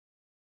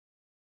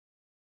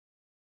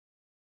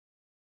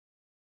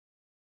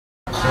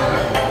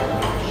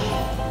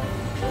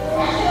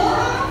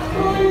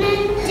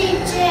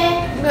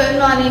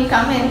morning.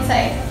 Come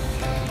inside.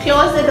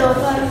 Close the door,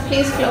 Varun.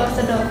 Please close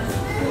the door.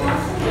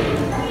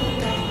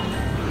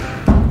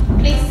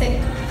 Please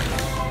sit.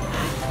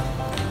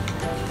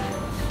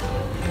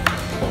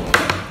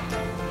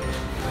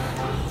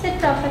 Sit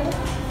properly.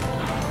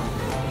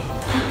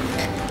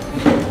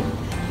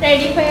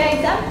 Ready for your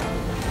exam?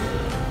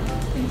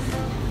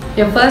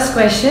 Your first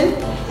question.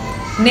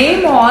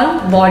 Name all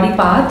body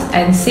parts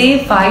and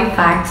say 5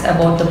 facts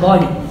about the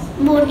body.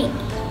 Body.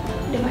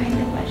 Divide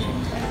the question.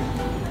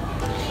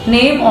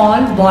 Name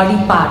all body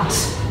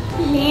parts.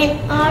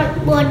 Name all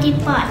body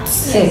parts.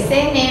 Say.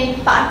 Say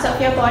name parts of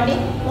your body.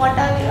 What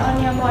are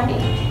on your body?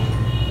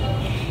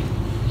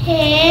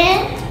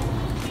 Hair,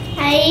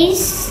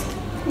 eyes,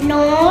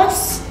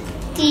 nose,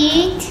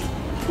 teeth,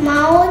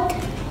 mouth,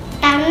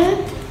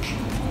 tongue,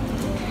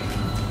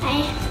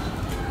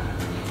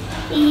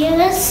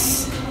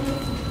 ears.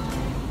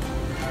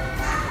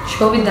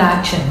 Show with the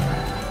action.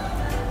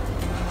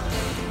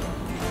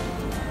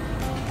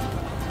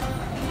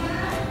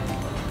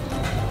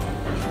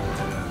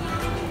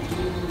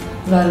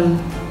 Varun.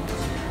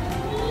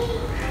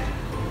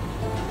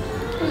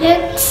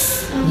 Legs,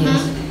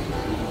 Yes.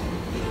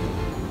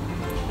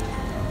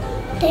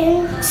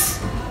 things,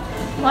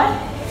 What?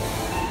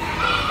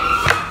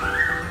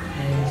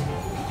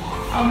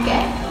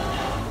 Okay.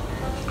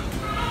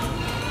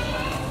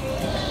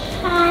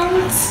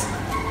 hands,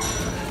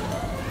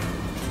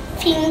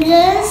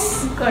 fingers,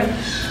 Good.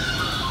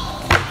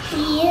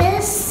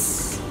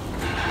 ears,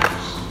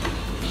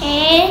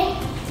 hair,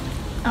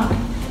 Oh.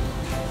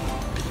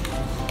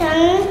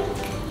 tongue,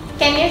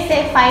 Can you say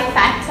 5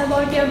 facts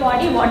about your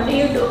body? What do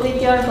you do with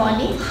your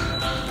body?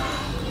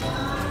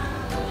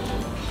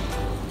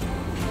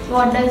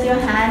 What does your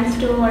hands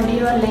do? What do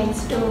your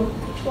legs do?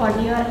 What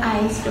do your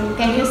eyes do?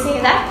 Can you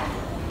say that?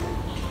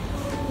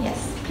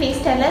 Yes. Please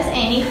tell us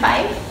any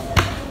 5.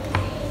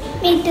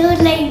 we do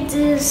like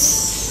this,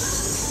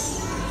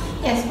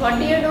 Yes. What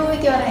do you do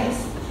with your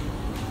eyes?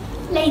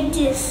 like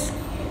this,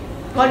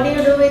 What do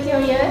you do with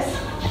your ears?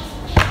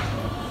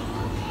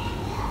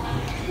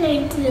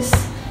 like this.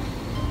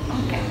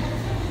 Okay.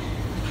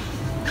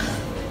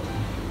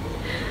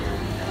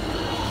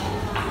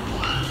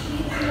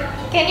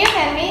 Can you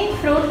tell me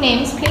fruit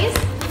names, please?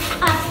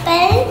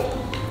 Apple,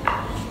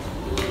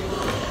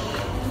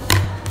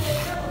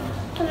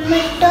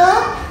 tomato,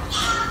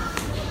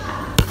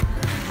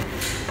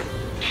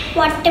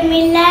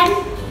 watermelon,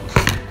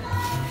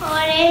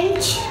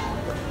 orange,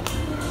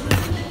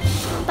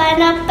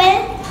 pineapple,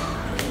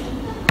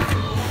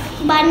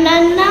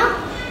 banana,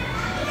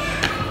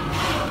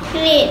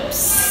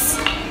 grapes.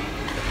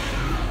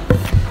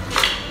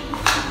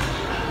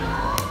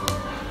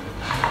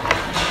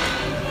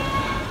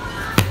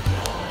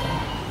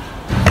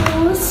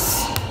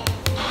 Juice,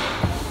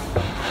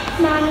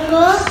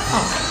 mango,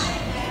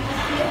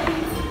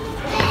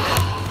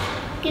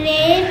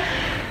 grape,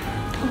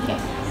 Okay.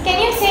 Can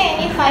you say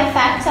any 5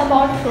 facts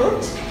about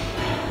fruits?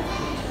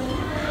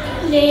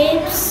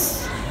 grapes,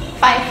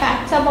 5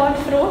 facts about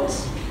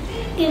fruits?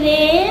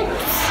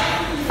 grapes,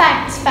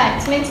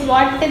 Facts means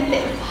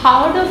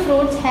how do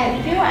fruits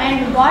help you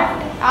and what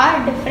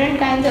are different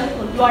kinds of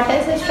fruit? What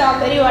is a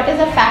strawberry? What is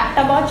a fact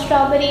about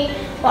strawberry?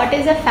 What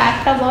is a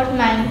fact about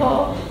mango?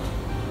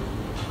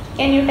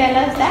 Can you tell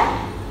us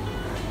that?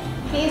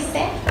 Please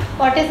say.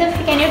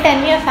 Can you tell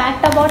me a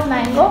fact about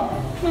mango?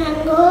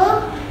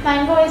 mango,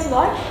 Mango is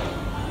what?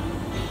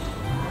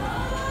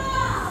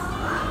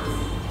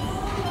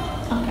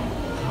 Okay.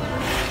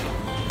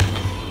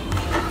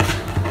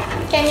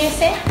 Can you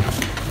say?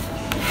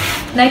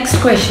 Next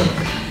question.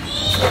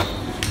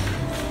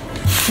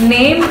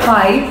 Name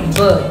 5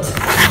 birds.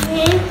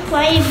 name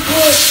 5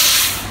 birds.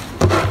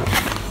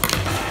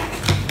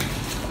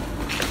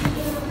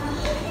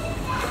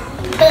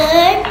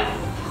 Bird,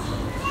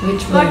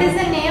 Which bird? What is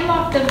the name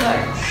of the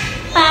bird?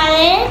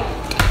 parrot,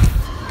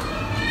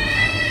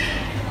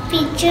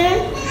 pigeon,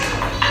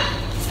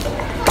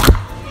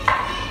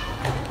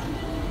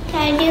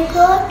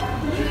 calico,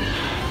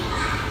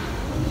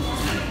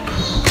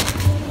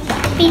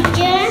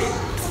 pigeon,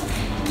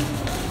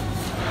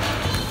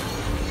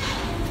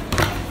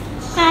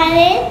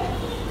 parrot,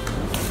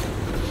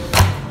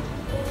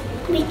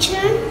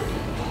 pigeon,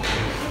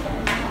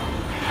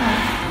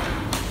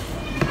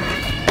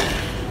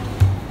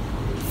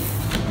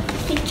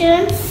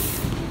 pigeon,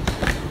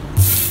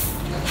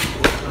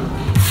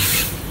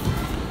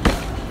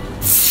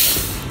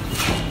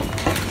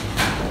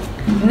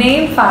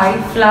 Name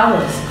 5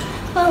 flowers.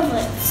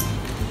 flowers,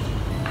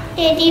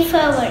 lady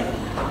flower,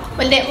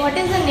 What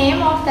is the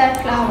name of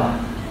that flower?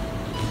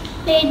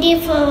 lady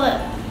flower,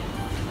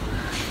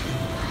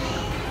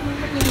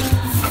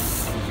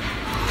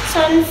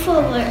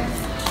 sunflower,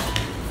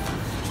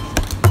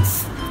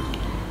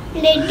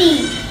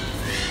 lady,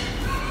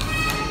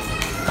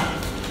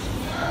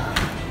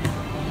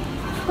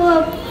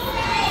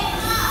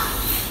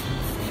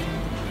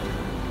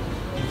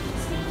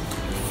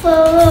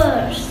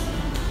 flowers,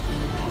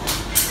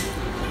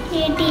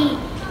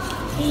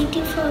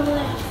 lady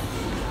flower,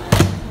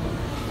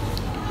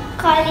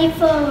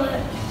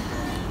 cauliflower,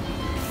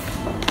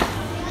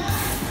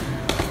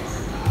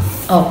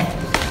 Okay.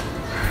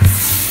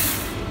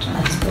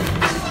 Transport.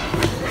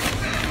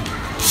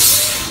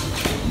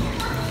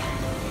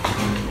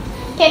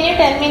 Can you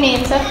tell me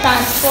names of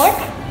transport?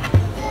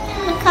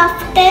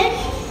 Helicopter,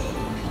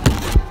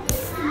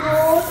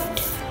 boat,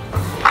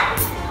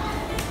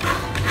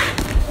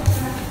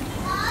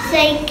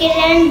 cycle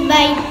and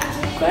bike.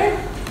 Good.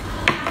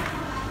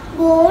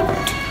 Boat,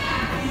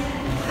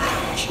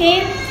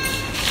 ship,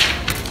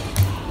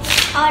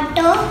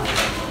 auto,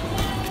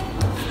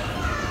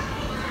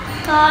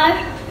 car,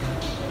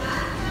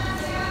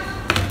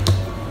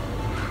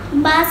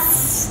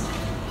 bus,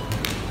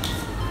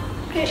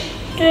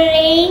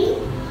 train,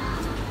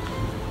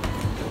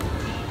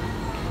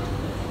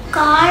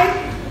 car,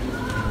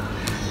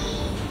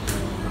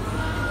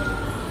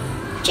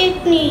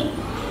 chutney.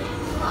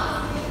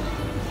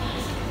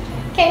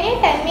 Can you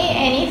tell me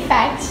any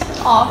facts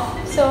of,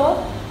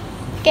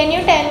 can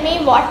you tell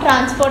me what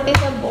transport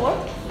is a boat?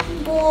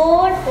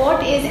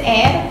 Boat is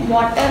air,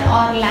 water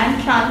or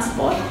land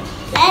transport.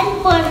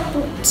 And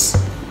boats.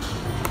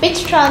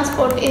 Which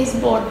transport is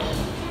boat?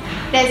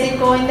 Does it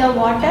go in the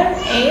water,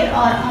 air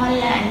or on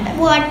land?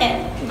 Water.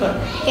 Good.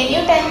 Can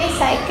you tell me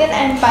cycle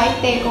and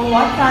bike they go?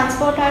 What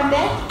transport are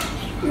there?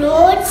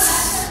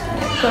 Roads.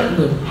 Good.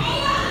 Good.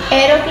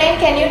 Aeroplane,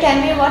 can you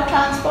tell me what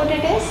transport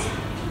it is?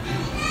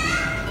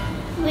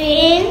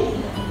 Whale.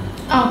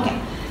 Okay.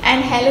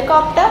 And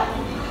helicopter?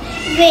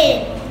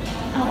 Whale.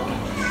 Okay.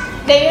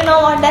 Do you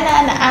know what does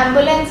an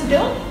ambulance do?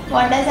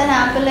 What does an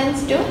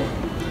ambulance do?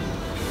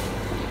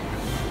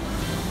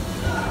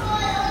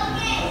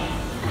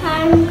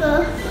 Hunger.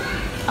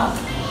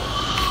 Okay.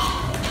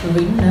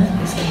 Winner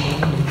is a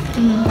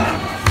name.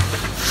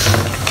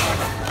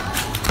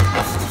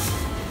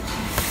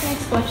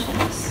 Next question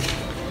is.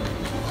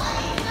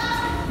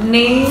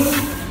 Name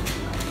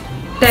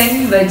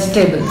 10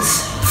 vegetables.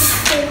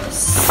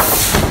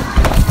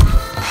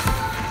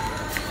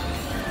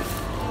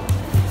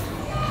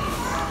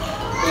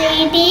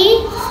 Lady.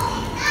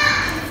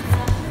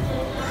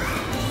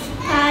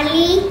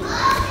 Ali.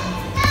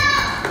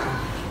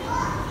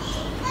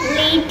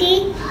 Lady.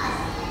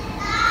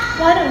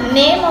 What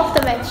name of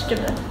the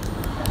vegetable?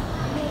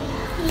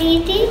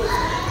 Lady.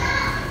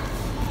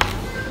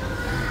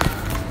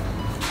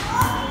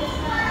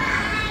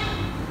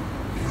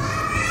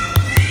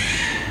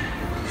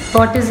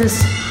 What is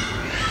this?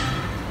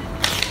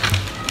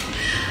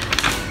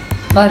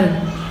 Varun.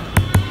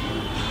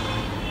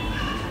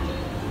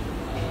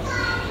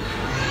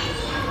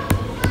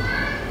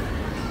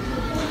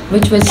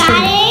 Which vegetable?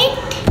 Carrot.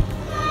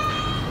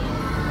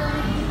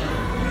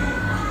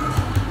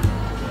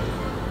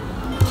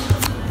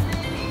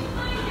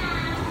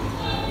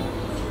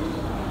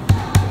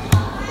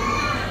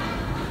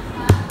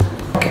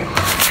 Okay.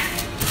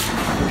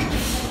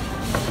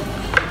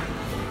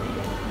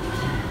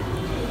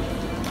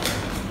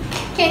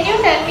 Can you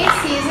tell me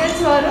seasons,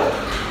 Varun?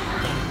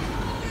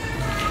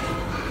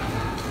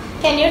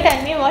 Can you tell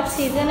me what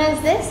season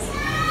is this?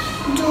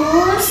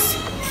 Juice.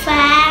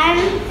 Fan.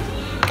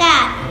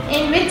 Cap.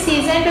 In which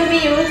season do we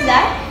use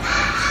that?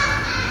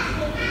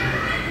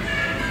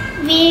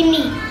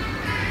 Rainy.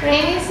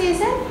 Rainy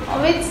season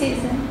or which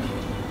season?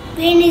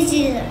 Rainy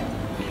season.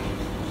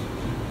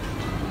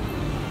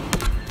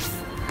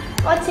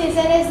 What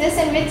season is this?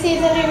 In which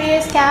season do we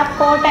use cap,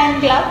 coat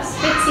and gloves?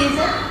 Which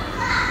season?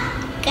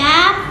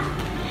 Cap.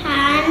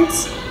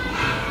 Hands.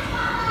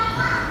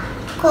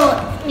 Coat.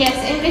 Yes,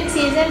 in which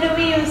season do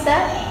we use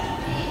that?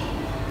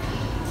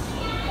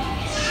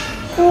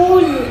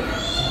 Cool.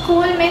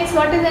 Cool means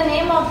what is the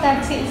name of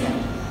that season?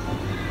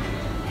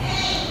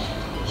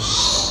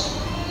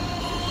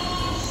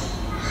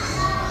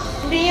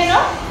 Do you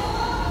know?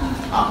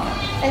 Okay,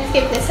 let's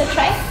give this a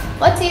try.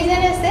 What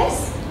season is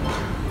this?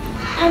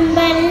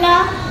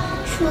 Umbrella.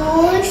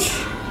 Shoes.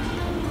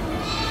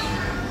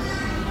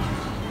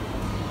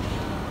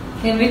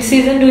 In which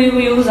season do you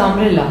use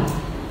umbrella?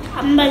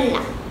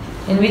 Umbrella.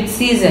 In which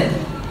season?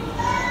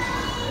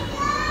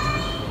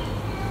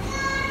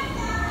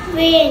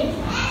 Rain.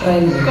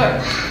 Very good.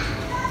 Good.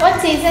 What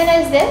season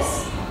is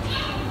this?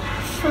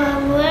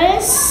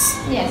 Flowers.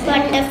 Yes.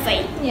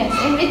 Butterfly. Yes.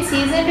 In which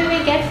season do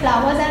we get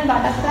flowers and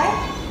butterfly?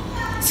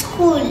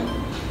 School.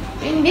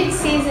 In which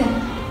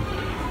season?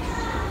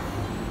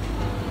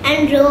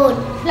 And road.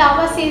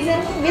 Flower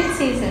season? Which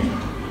season?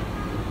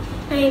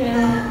 I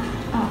know.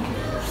 Okay.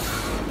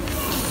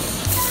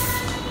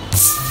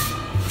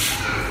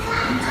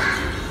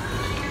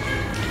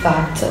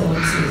 Facts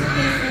about season.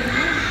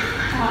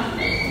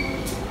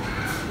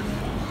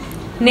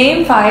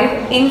 Name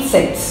 5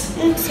 insects.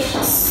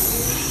 Insects.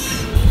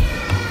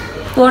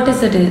 What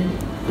is it?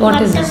 What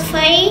is this?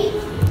 Butterfly.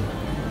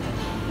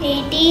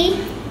 Lady.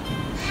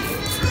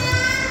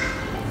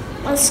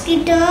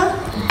 Mosquito.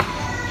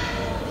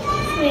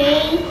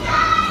 Fly.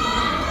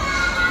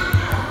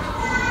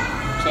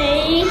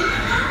 Fly.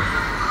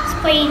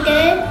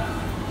 Spider.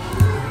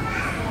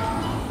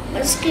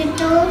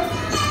 Mosquito.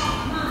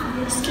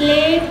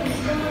 Snake.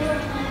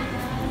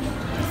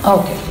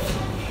 Okay.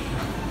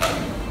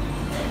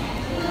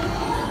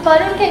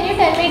 Varun, can you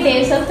tell me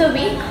days of the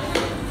week?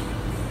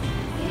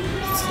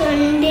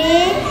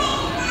 Sunday,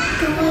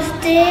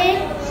 Tuesday,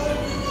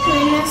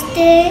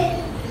 Wednesday,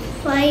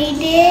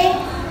 Friday,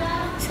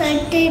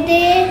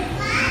 Saturday,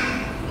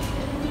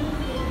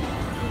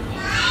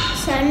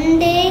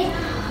 Sunday.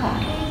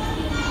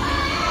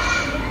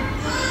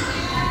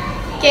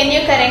 Can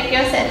you correct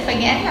yourself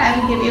again? I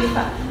will give you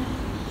 5.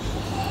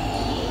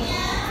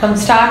 From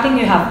starting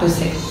you have to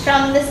say.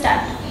 From the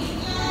start.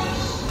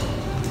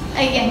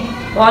 Again.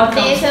 What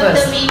comes Days of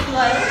first? the week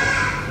were.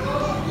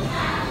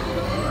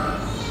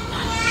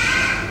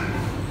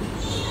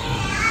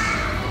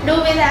 Do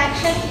with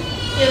action.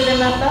 You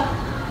remember?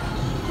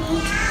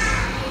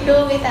 Do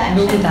with action.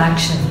 Do with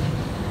action.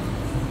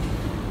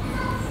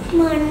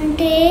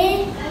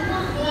 Monday,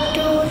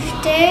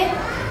 Tuesday,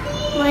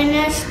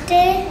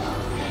 Wednesday,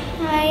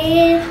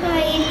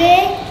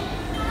 Friday,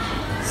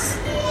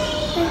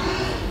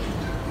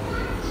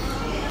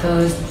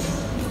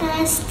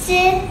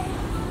 Thursday,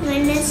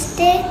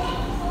 Wednesday,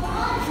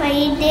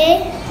 Friday,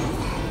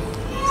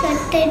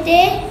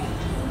 Saturday,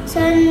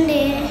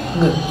 Sunday.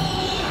 Good.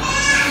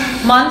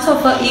 Months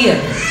of a year.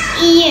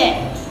 Year.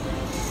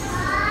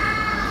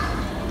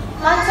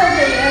 Months of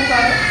the year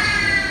were.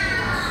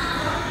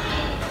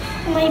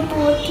 My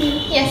body.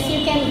 Yes,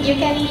 you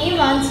can leave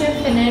once you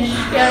finish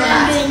your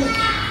last.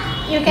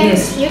 You can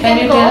Yes. you Can can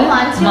you go tell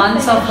once you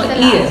months finish of a the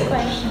year? last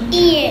question.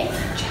 Year.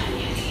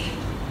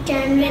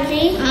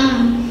 January,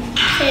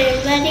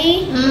 February,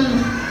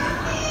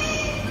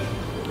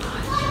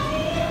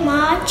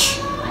 March,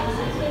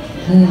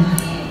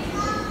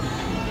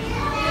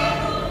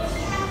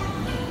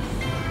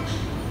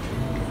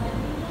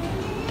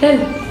 Tell.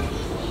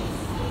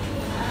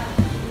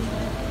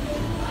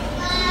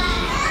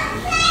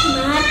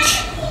 March,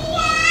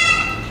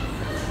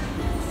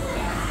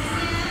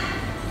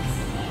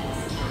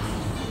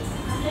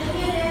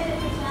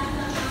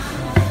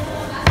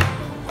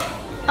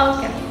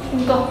 Okay,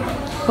 go.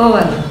 Go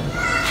on.